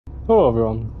Hello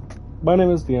everyone, my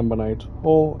name is the Ember Knight,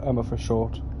 or Emma for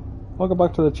short. Welcome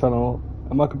back to the channel,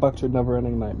 and welcome back to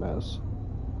Neverending Nightmares.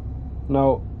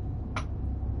 Now,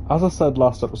 as I said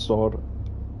last episode,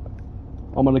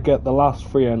 I'm gonna get the last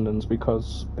 3 endings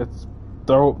because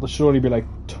there should only be like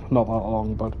not that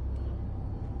long, but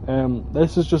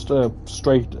this is just a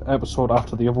straight episode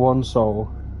after the other one,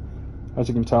 so as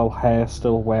you can tell, hair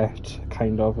still wet,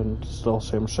 kind of, and still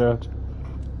same shirt.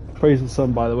 Praise the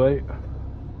sun, by the way.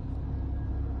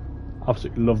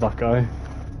 Absolutely love that guy.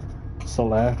 Still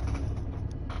there.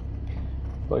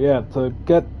 But yeah, to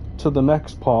get to the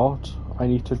next part, I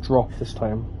need to drop this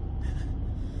time.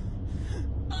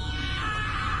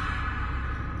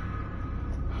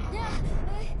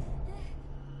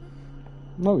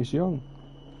 No, he's young.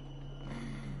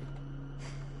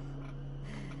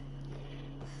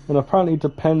 And apparently,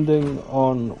 depending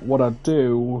on what I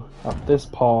do at this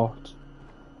part,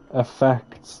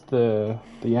 affects the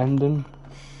ending.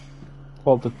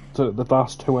 Well, the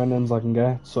last 2 endings I can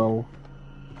get, so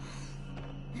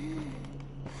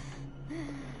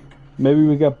maybe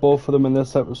we get both of them in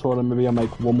this episode, and maybe I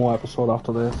make one more episode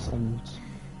after this, and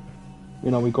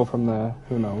we go from there.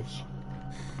 Who knows?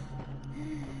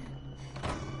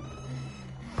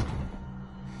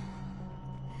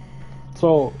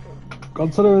 So,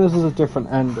 considering this is a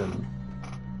different ending,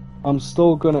 I'm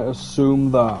still gonna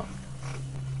assume that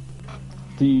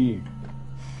the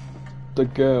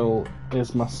girl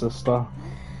is my sister.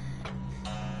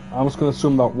 I'm just gonna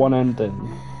assume that one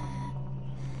ending,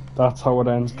 that's how it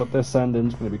ends, but this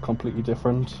ending's gonna be completely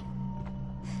different.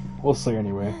 We'll see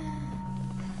anyway.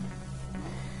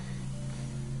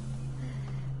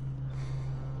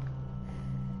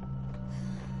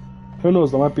 Who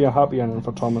knows, there might be a happy ending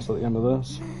for Thomas at the end of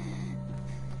this.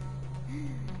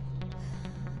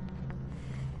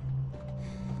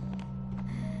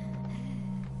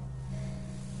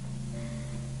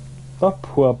 That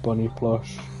poor bunny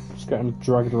plush, just getting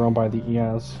dragged around by the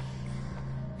ears.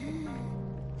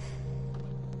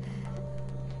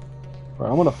 Right,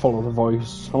 I'm gonna follow the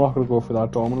voice. I'm not gonna go through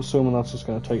that door. I'm assuming that's just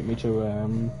gonna take me to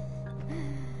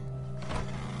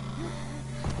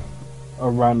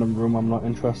a random room I'm not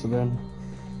interested in.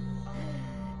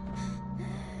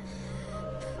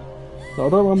 Now, I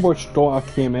don't remember which door I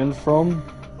came in from.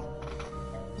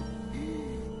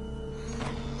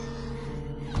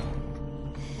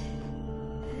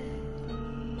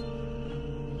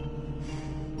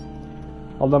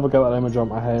 I'll never get that image out of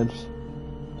my head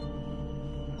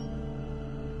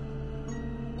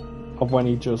of when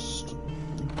he just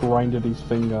grinded his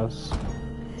fingers.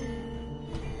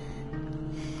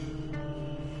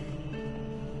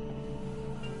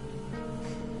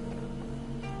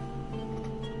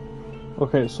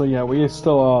 Okay, so yeah, we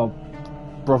still are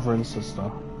brother and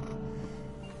sister.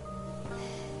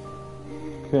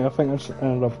 Okay, I think I just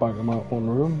ended up back in my own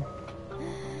room.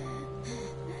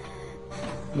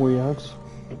 Weird.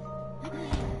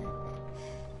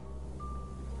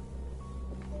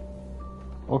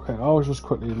 Okay, I was just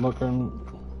quickly looking.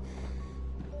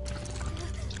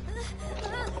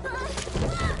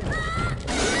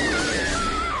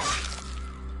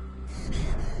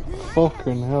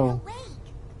 Fucking hell.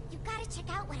 You gotta check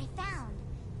out what I found.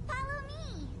 Follow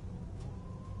me.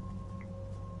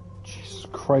 Jesus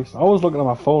Christ. I was looking at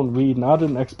my phone reading. I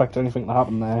didn't expect anything to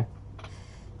happen there.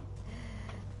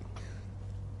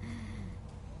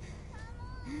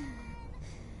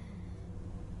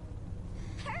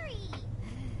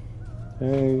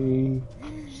 Hey,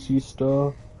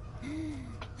 sister.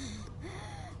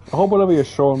 I hope whatever you're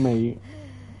showing me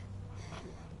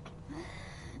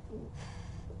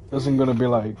isn't gonna be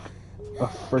like a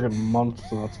friggin'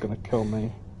 monster that's gonna kill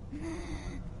me.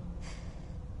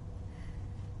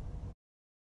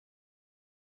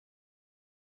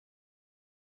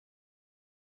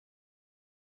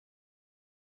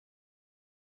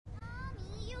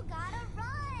 Mommy, you gotta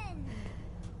run.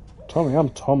 Tommy, I'm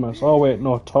Thomas. Oh wait,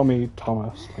 no, Tommy,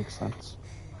 Thomas. Makes sense.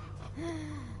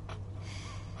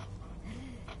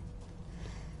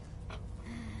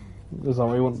 Is that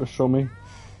what you want to show me?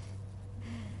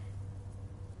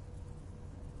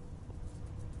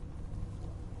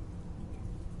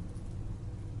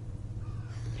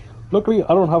 Luckily, I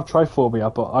don't have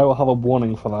triphobia, but I will have a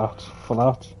warning for that.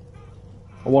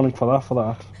 A warning for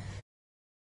that.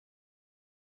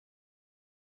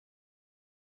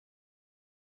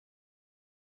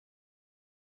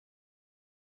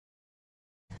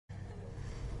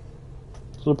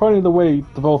 So apparently the way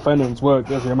the both endings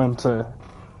work is you're meant to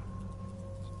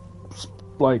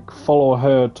like follow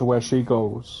her to where she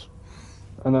goes,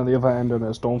 and then the other ending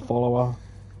is don't follow her.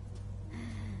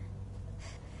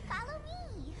 Follow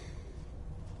me.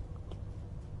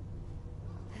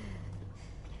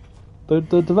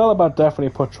 The developer definitely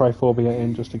put Triphobia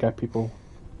in just to get people.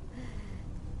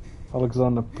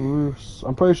 Alexander Bruce.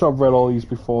 I'm pretty sure I've read all these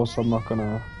before, so I'm not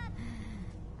gonna...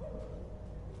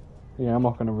 Yeah, I'm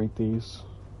not gonna read these.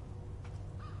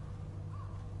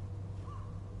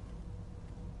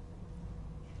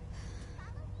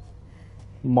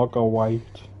 Mugger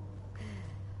White.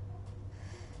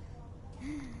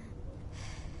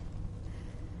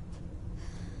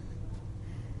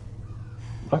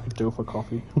 I could do for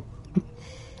coffee.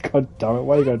 God damn it,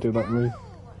 why you gotta do that to me?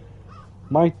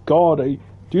 My god, do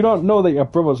you not know that your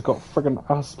brother's got friggin'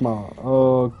 asthma?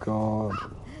 Oh god.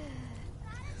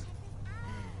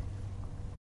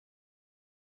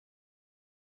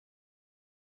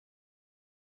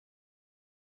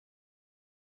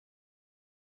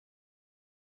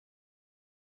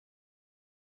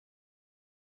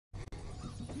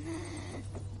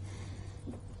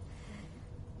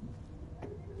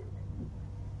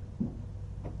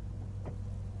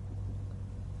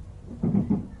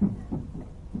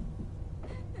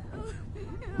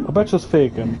 I bet she's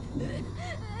faking.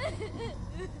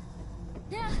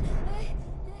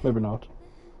 Maybe not.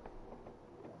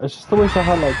 It's just the wish I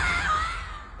had like...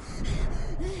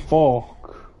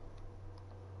 Fuck.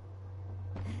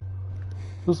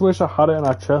 Just wish I had it in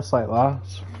her chest like that.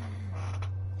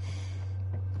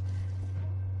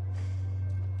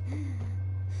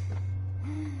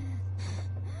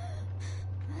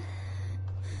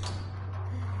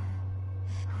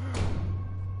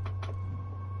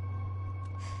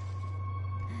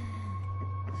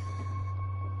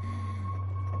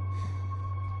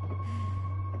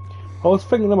 I was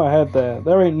thinking in my head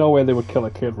there ain't no way they would kill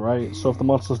a kid, right? So if the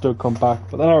monsters do come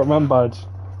back, but then I remembered,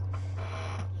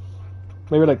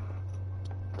 maybe like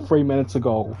 3 minutes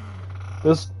ago,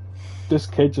 this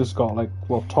kid just got like,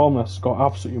 well, Thomas got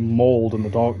absolutely mauled in the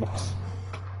darkness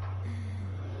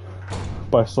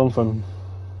by something.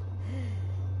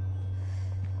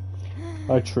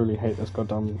 I truly hate this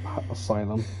goddamn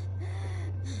asylum.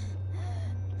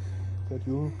 Did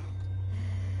you?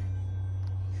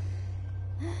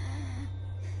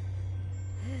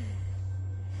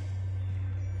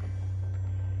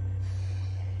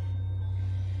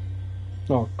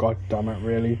 Oh god damn it,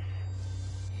 really?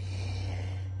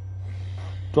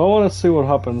 Do I want to see what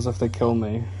happens if they kill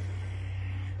me?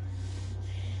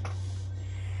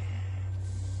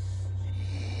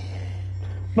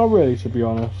 Not really, to be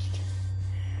honest.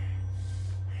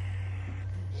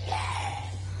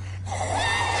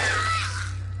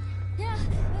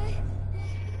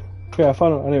 Okay, I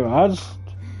found it anyway.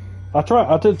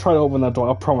 I did try to open that door.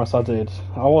 I promise I did.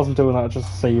 I wasn't doing that just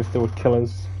to see if they would kill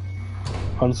us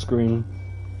on screen.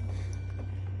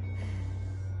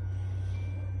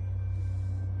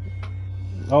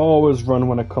 I always run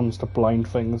when it comes to blind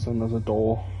things and there's a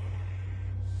door.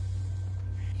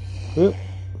 Oop.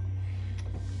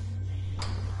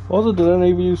 Also, did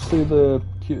any of you see the...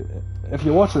 If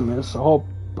you're watching this, I don't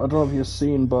know if you've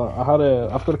seen, but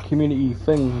I've got a community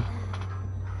thing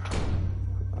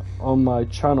on my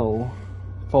channel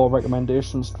for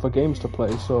recommendations for games to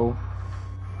play, so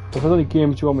if there's any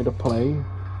games you want me to play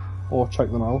or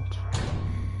check them out,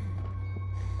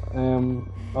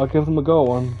 I'll give them a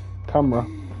go on camera.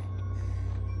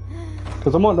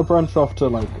 Because I'm wanting to branch off to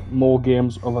like more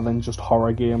games other than just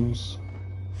horror games.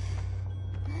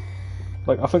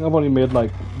 Like I think I've only made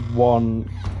like one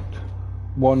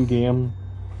game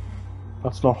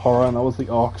that's not horror, and that was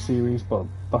the Ark series, but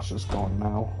that's just gone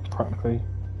now, practically.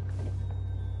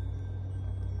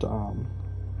 Damn.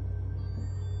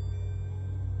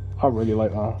 I really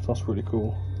like that, that's really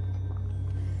cool.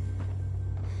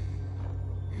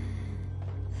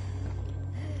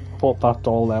 I thought that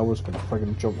doll there was gonna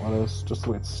friggin' jump on us, just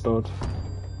the way it stood.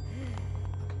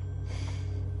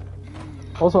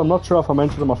 Also, I'm not sure if I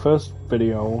mentioned in my first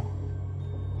video,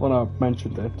 when I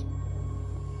mentioned it.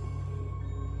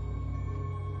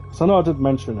 So I know I did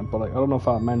mention it, but like, I don't know if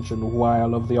I mentioned why I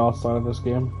love the art style of this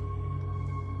game.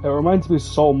 It reminds me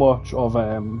so much of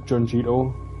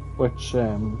Junjito, which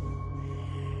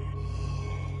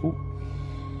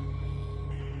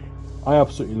I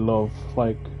absolutely love.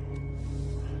 Like,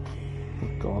 oh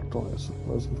god, don't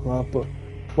listen to that. But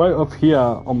right up here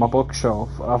on my bookshelf,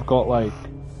 I've got like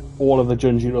all of the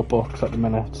Junjito books at the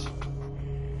minute.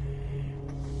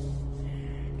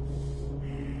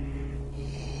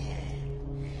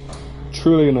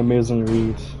 Truly an amazing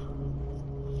read.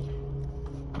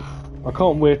 I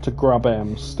can't wait to grab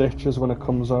Stitches when it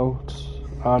comes out,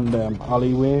 and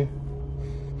Alleyway.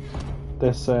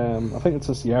 This I think it's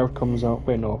this year it comes out.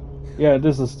 Wait, no, yeah, it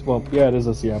is this. Well, yeah, it is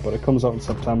this year, but it comes out in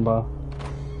September.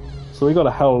 So we got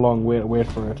a hell of a long way to wait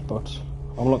for it, but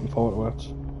I'm looking forward to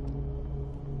it.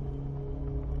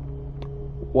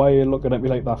 Why are you looking at me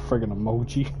like that friggin'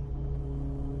 emoji?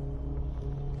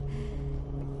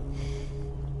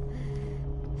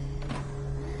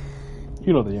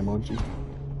 You know the emoji.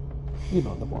 You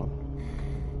know the one.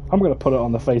 I'm gonna put it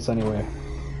on the face anyway.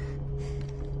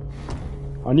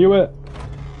 I knew it!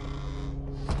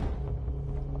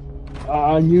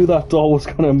 I knew that door was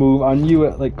gonna move. I knew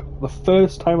it, like, the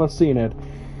first time I seen it.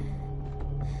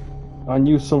 I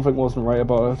knew something wasn't right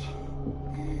about it.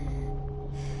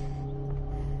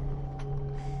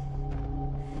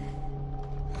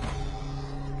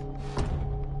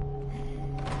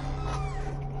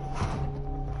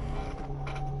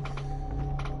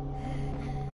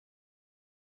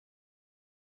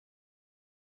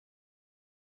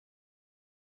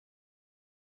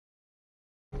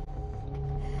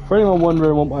 For anyone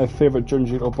wondering what my favourite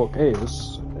Junjito book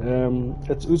is,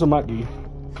 it's Uzumaki.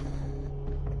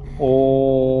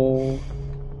 Or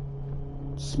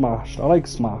Smashed. I like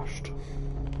Smashed.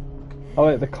 I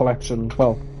like the collection.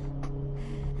 Well,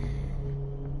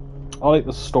 I like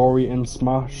the story in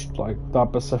Smashed, like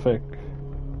that Pacific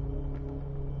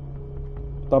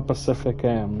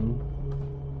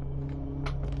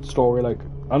story. Like,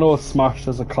 I know Smashed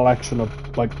is a collection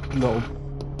of like little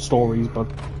stories, but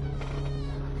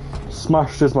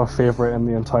Smashed is my favourite in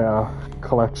the entire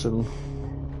collection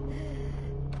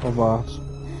of that.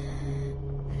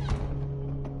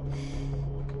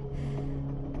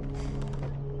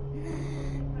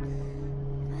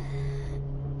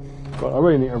 But I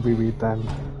really need to reread them.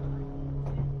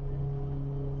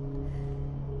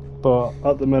 But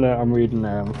at the minute I'm reading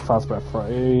Fazbear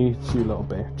Fright, you little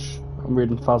bitch. I'm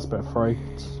reading Fazbear Fright.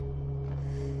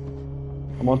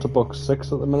 I'm on to book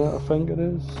 6 at the minute, I think it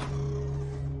is.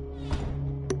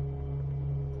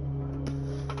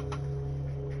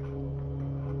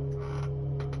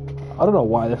 I don't know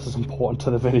why this is important to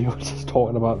the video, just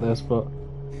talking about this, but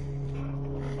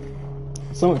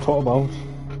it's something to talk about.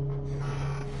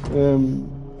 I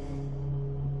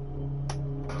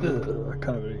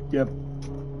can't really. Yep,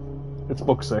 it's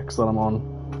book 6 that I'm on.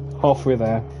 Halfway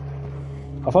there.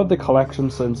 I've had the collection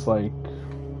since like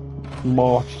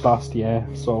March last year,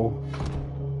 so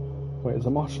wait, is it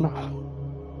March now?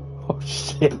 Oh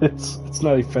shit, it's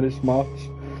nearly finished March.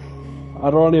 I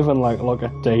don't even like look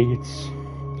at dates.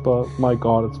 But my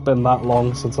god, it's been that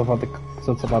long since I've had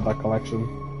that collection.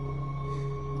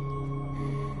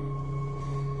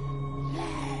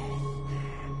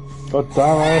 God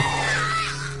damn it!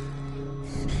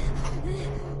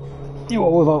 You are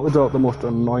without a doubt the most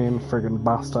annoying friggin'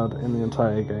 bastard in the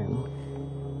entire game.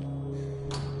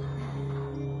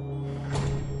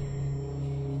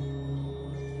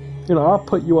 You know, I'll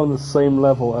put you on the same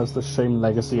level as the Shame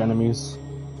Legacy enemies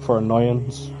for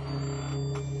annoyance.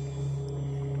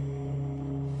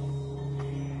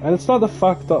 And it's not the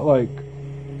fact that, like,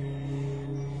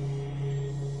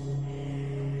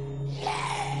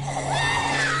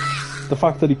 the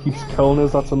fact that he keeps killing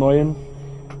us that's annoying.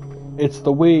 It's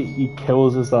the way he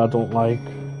kills us that I don't like.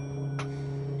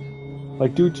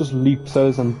 Like, dude just leaps at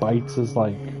us and bites us,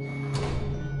 like,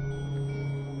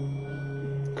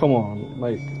 come on,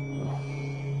 like.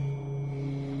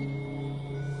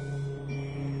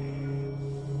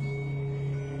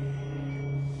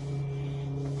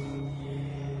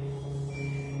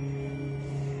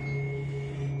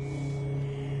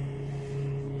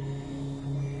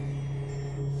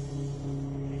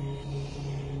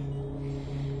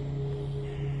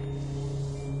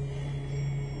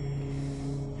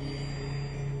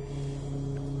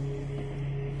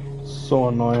 So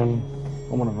annoying.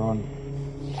 I'm gonna run.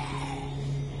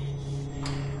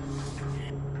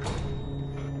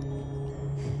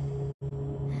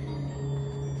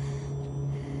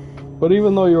 But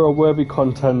even though you're a worthy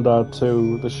contender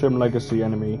to the Shim Legacy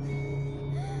enemy,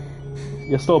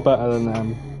 you're still better than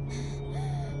them.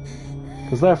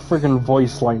 Because their friggin'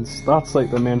 voice lines, that's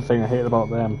like the main thing I hate about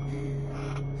them.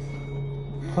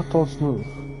 That does move.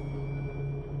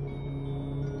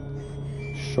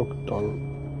 Shook doll.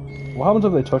 What happens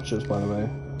if they touch us, by the way?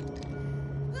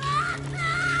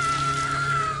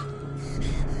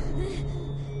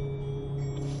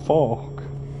 Fuck.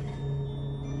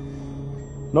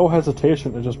 No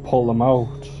hesitation to just pull them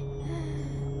out.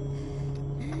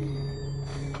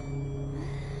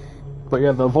 But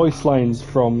yeah, the voice lines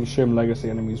from Shim Legacy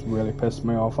enemies really pissed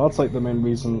me off. That's like the main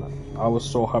reason I was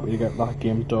so happy to get that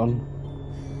game done.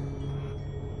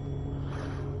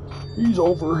 He's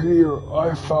over here.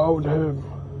 I found him.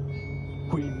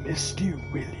 We missed you,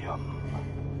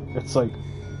 William. It's like,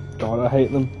 God, I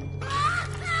hate them.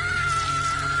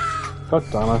 God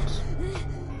damn it.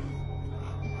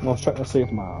 I was trying to see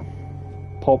if my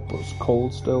pop was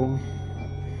cold still.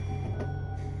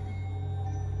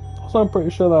 So I'm pretty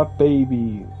sure that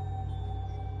baby,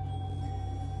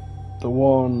 the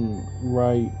one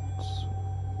right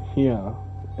here,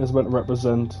 is meant to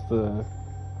represent the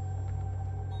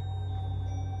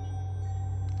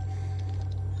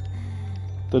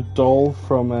doll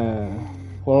from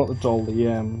well, not the doll,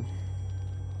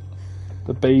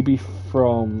 the baby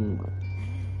from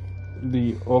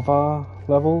the other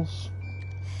levels.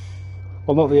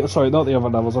 Well, not the other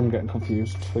levels. I'm getting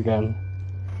confused again.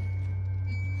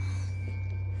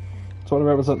 So I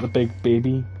represent the big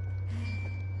baby.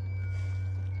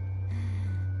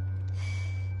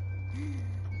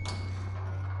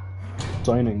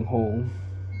 Dining hall.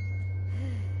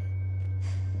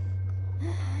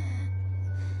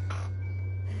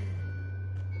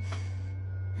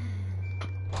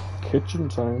 Kitchen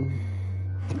time.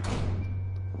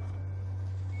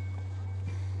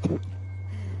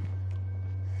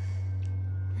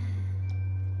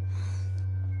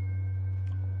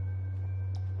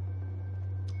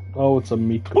 Oh, it's a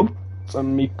meat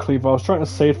cleaver. I was trying to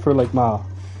say it through like my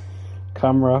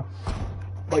camera,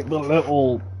 like the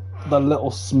little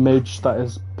smidge that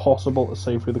is possible to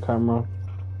see through the camera.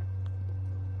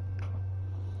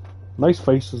 Nice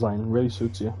face design, really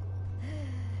suits you.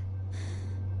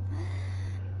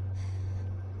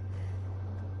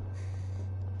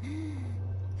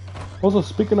 Also,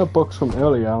 speaking of books from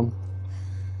earlier,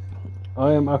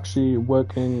 I am actually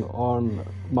working on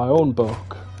my own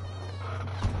book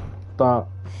that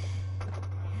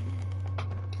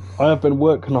I have been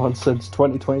working on since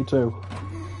 2022.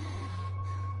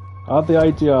 I had the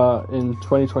idea in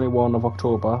 2021 of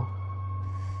October,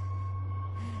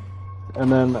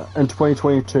 and then in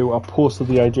 2022 I posted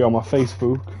the idea on my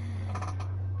Facebook,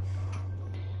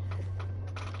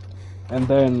 and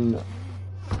then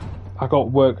I got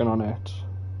working on it.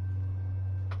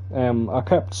 I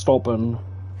kept stopping,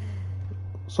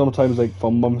 sometimes like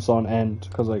for months on end,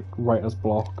 because like writer's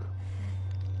block.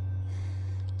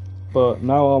 But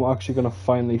now I'm actually gonna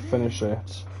finally finish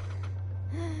it.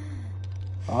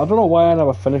 I don't know why I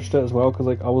never finished it as well, because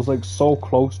like I was like so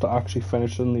close to actually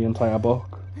finishing the entire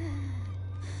book.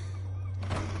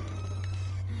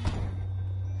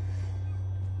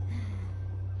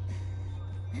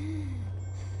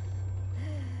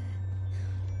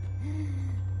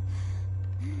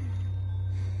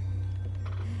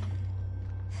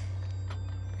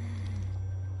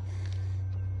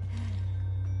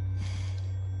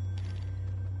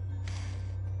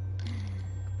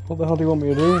 What the hell do you want me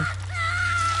to do?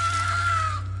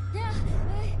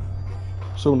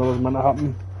 Soon that was meant to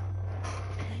happen.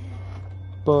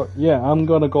 But yeah, I'm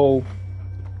gonna go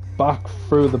back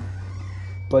through the,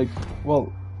 like,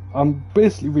 well, I'm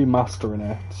basically remastering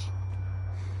it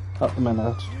at the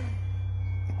minute.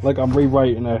 Like, I'm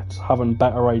rewriting it, having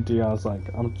better ideas,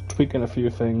 like, I'm tweaking a few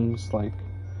things, like,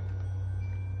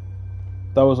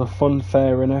 there was a fun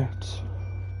fair in it,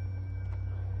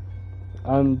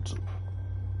 and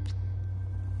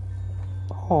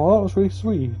oh, that was really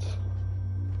sweet.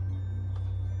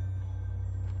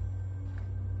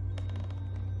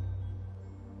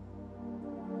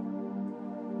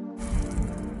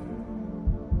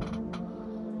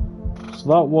 So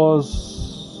that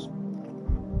was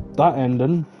that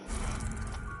ending.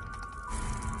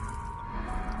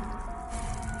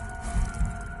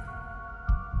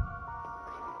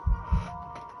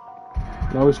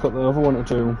 Now we've got the other one to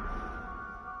do.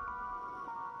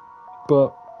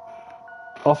 But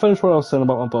I'll finish what I was saying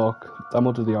about my book, then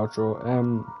we'll do the outro.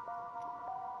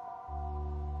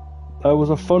 There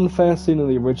was a fun fair scene in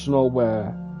the original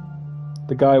where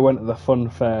the guy went to the fun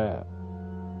fair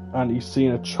and he's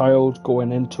seen a child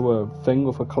going into a thing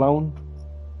with a clown,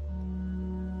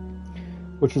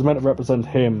 which is meant to represent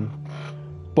him,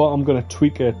 but I'm going to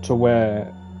tweak it to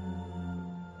where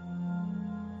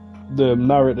the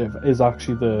narrative is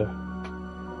actually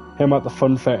him at the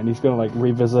fun fair, and he's going to like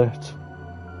revisit.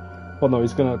 Well, no,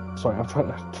 he's going to, sorry, I'm trying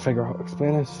to figure out how to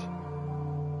explain it.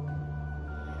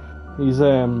 He's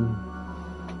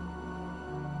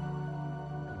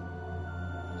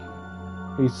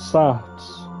sat.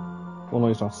 Well, no,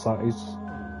 he's not sat. He's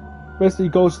basically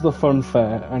goes to the fun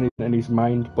fair and he's in his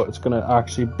mind, but it's gonna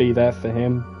actually be there for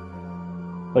him.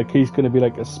 Like he's gonna be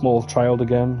like a small child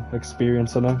again,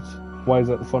 experiencing it while he's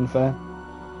at the fun fair.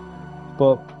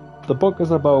 But the book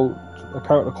is about a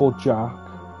character called Jack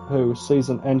who sees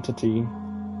an entity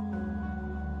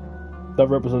that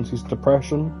represents his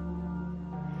depression.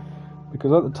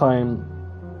 Because at the time,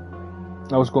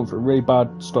 I was going through really bad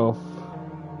stuff.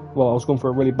 Well, I was going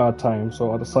through a really bad time,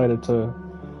 so I decided to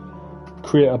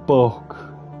create a book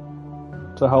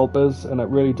to help us, and it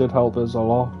really did help us a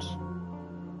lot.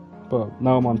 But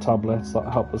now I'm on tablets, that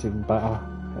helped us even better.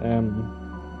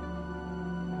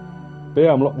 But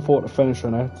yeah, I'm looking forward to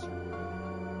finishing it,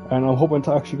 and I'm hoping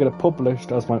to actually get it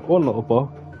published as my own little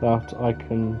book that I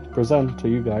can present to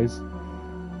you guys.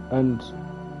 And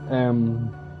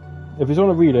if you want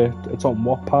to read it, it's on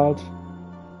Wattpad.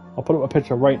 I'll put up a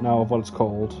picture right now of what it's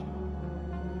called.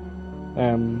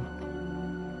 I'll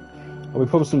be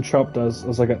publishing chapters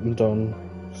as I get them done.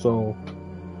 So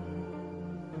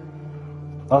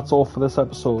that's all for this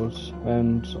episode,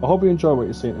 and I hope you enjoy what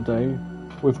you're seeing today.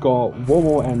 We've got one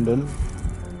more ending,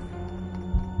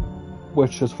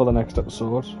 which is for the next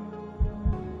episode.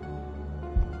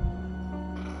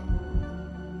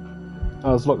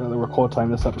 I was looking at the record time.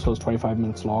 This episode is 25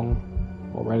 minutes long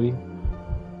already.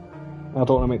 I don't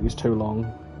want to make these too long,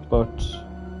 but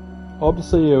I hope to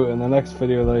see you in the next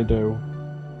video that I do.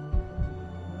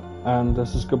 And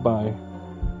this is goodbye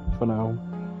for now.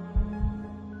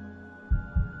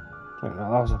 Wait,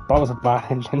 no, that was a bad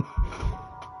ending.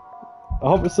 I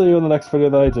hope to see you in the next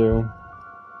video that I do.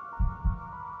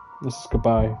 This is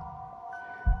goodbye.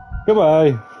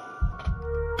 Goodbye!